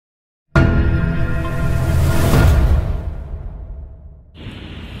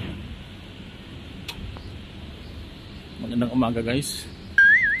Magandang umaga guys.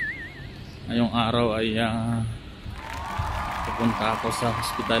 Ngayong araw ay pupunta ako sa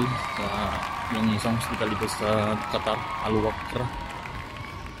hospital, sa yung isang hospital dito sa Qatar, Al Wakrah,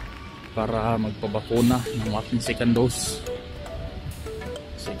 para magpabakuna ng aking second dose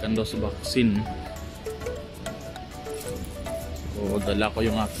vaccine. So dala ko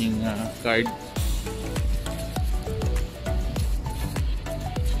yung aking card.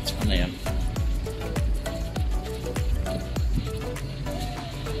 Ano yan?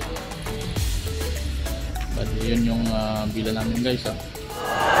 Yun yung bila namin guys,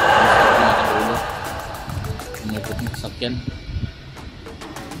 umipot ng sasakyan.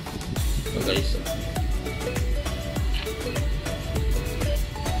 So guys,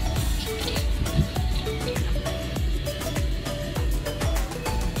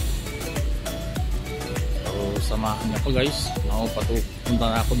 so samahan niyo ako guys. Punta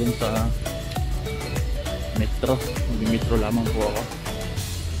na ako dun sa metro. Mag-metro lamang po ako.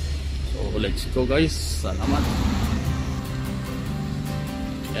 So let's go guys. Salamat.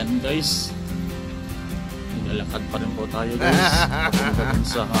 Yan guys, naglalakad pa rin po tayo guys papunta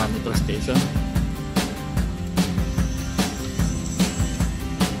sa metro station.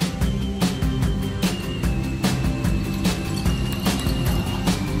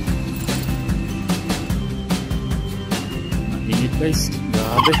 Nainit guys,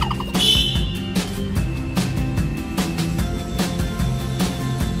 grabe.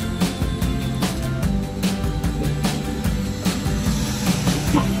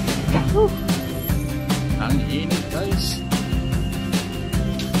 Ang init guys.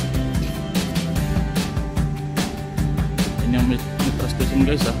 Yan yung metro station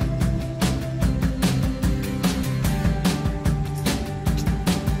guys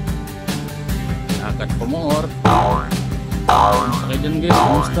Agad pumor. Sakay dyan guys,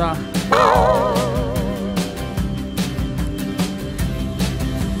 kumusta?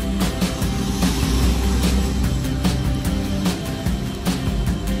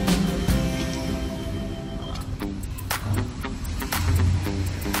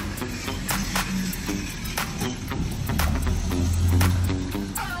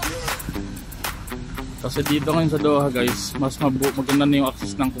 Kasi dito ngayon sa Doha guys, mas maganda na yung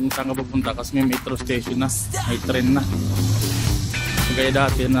access ng kung saan ka pupunta kasi may metro station na, may train na. Kaya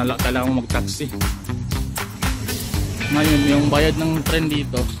dati kailangan mo mag-taxi. Ngayon yung bayad ng train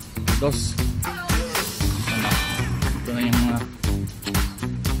dito, ito na yung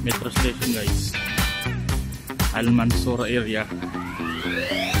metro station guys, Al Mansura area.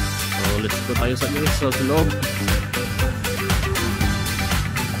 So let's go tayo sa loob.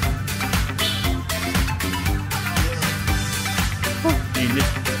 Init.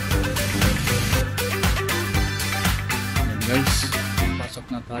 Ayan guys, pasok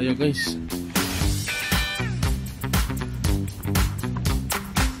na tayo guys.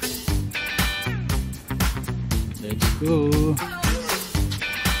 Let's go.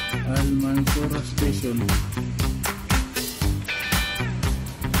 Al Mansura Station.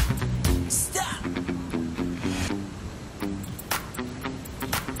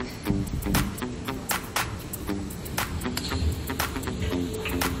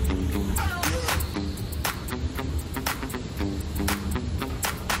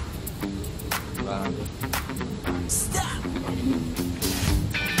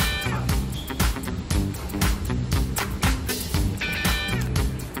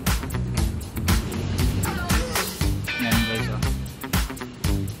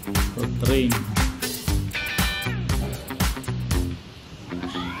 Train.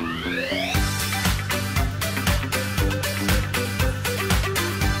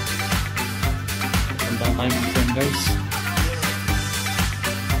 Punta tayo ng train guys.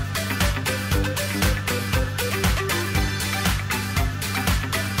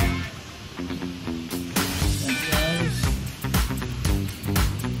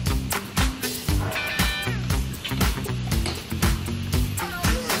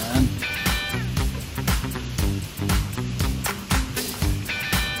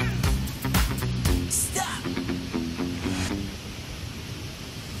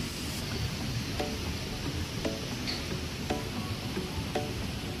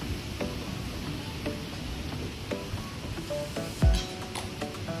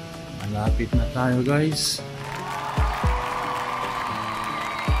 Malapit na tayo guys.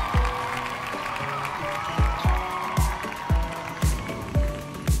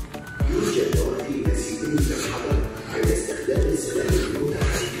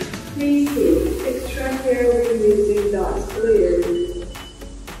 Please extract carefully using dots clear.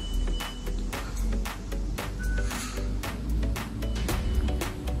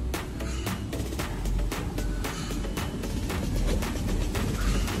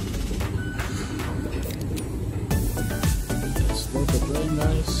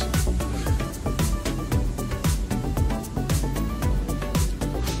 guys.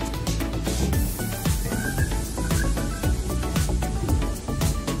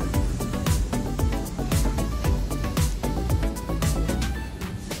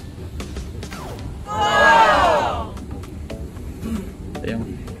 Ito yung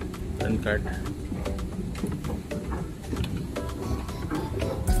turn card.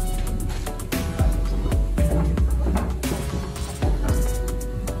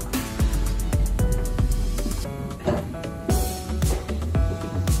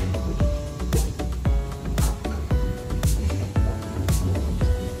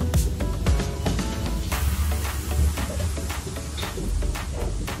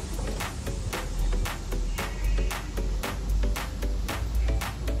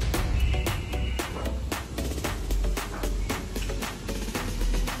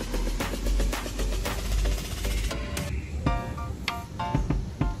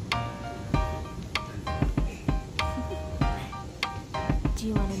 Do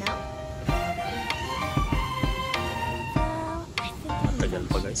you want to know? Matagal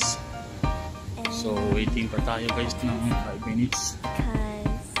pa guys. So waiting pa tayo guys ng 5 minutes.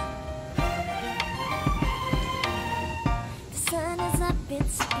 Because the sun is up,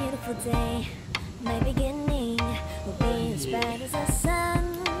 it's a beautiful day. My beginning will be as bright as the sun.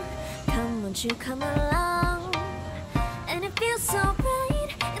 Come, won't you come along? And it feels so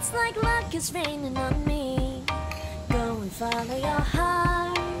bright, it's like luck is raining on me. Go and follow your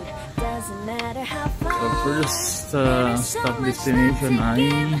heart, doesn't matter how far. So first stop destination ay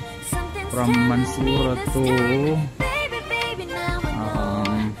from Mansura to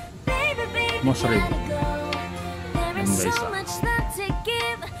Mosrib. Yan guys,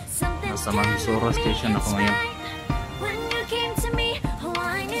 nasa Mansura station ako ngayon.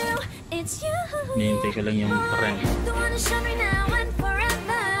 Nihintay ko lang yung tren.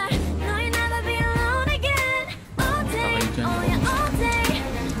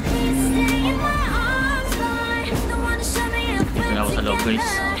 Ito na ako sa loob guys.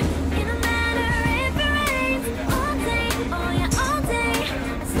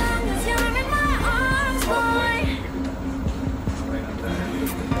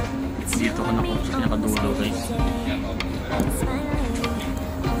 Dito ka na po sa pinakadulo guys.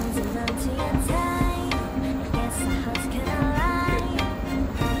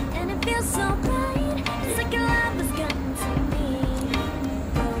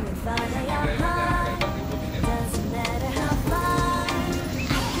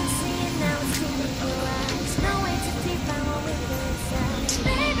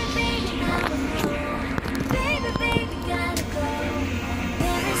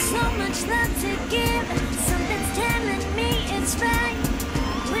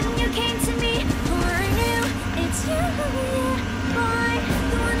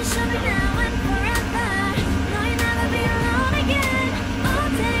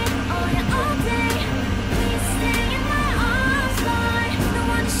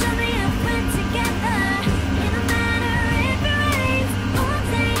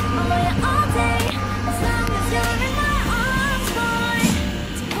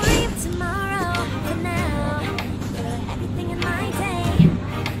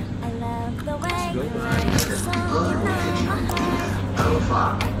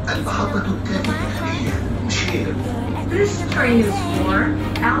 This train is for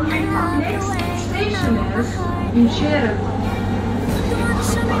Alpha. Next station is Inchera.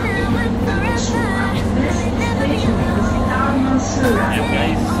 This station is Al Mansura. Ayan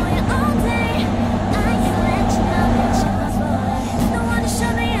guys.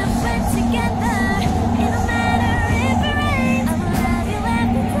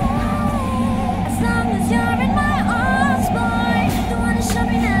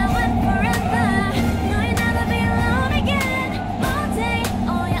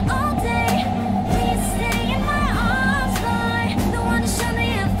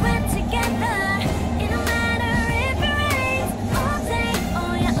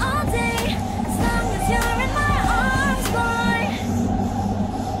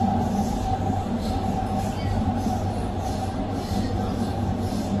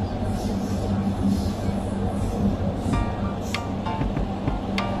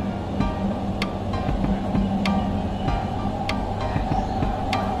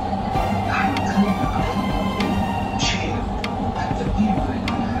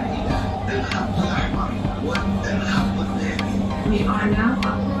 We are now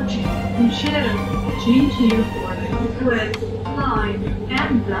approaching Inchera GT40 with line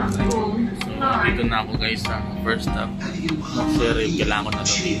and platform Dito 9. na ako guys sa first stop. Mosrib, kailangan ko na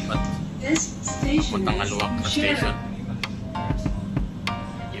lumipat. This station Puntang is Aluwak na Inchera. station.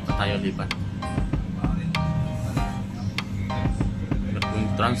 tayo lipat. We're going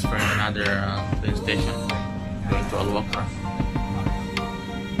to transfer another train station. Going to Al Wakra.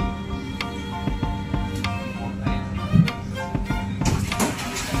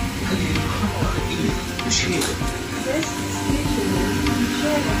 This station is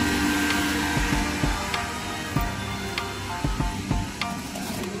Inchera.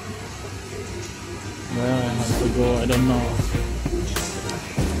 Well, I have to go, I don't know.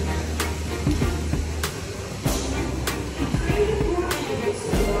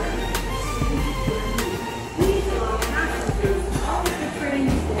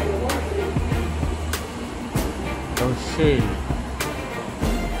 Rochelle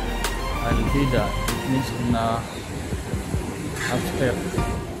Albida, it means na upstairs.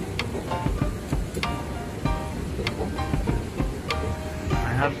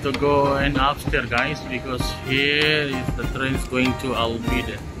 I have to go and upstairs, guys, because here is the train is going to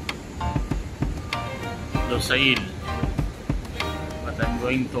Albida, Lusail, but I'm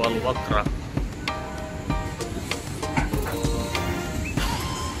going to Al Wakra.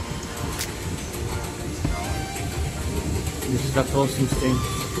 This is the crossing stage.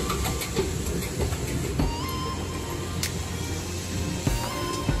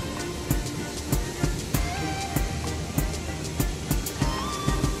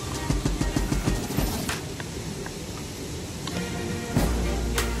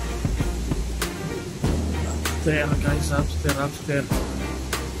 Upstairs, guys, upstairs.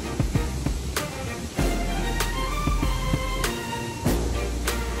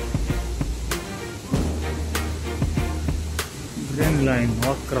 Green Line,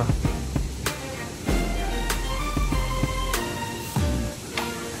 Wakra.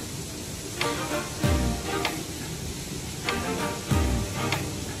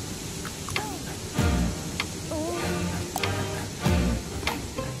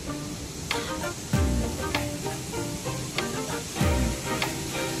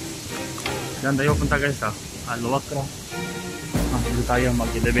 Diyan tayo punta, guys, Al Wakra. Dito tayo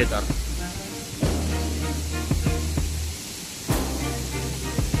mag-elevator.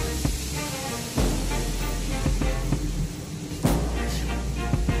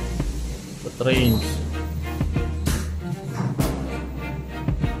 Trains.